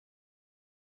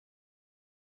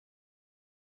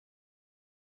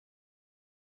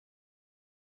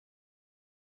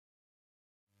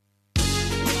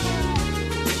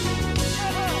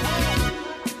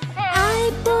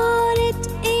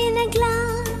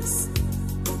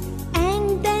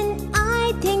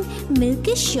Milk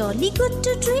is surely good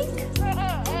to drink.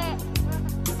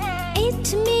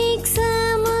 It makes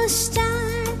a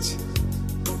mustache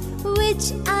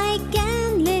which I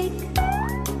can lick.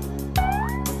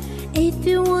 If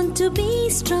you want to be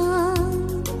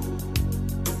strong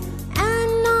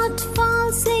and not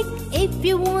fall sick, if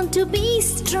you want to be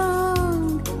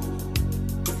strong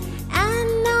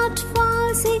and not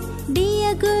fall sick, be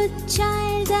a good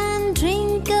child and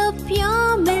drink up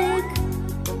your milk.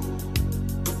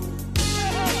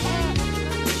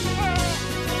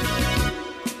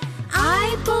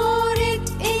 I pour it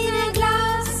in a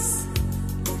glass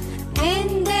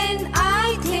and then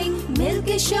I think milk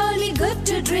is surely good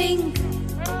to drink.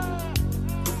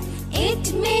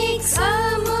 It makes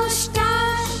a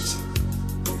mustache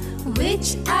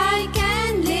which I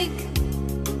can lick.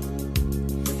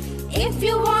 If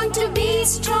you want to be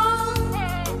strong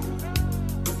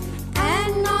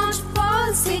and not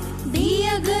fall sick, be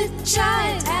a good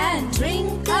child and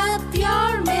drink up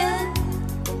your milk.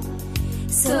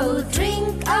 So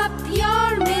drink up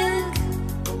your milk.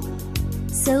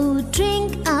 So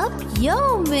drink up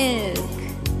your milk.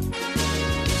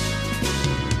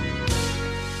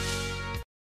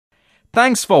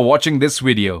 Thanks for watching this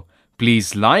video.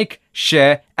 Please like,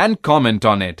 share and comment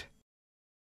on it.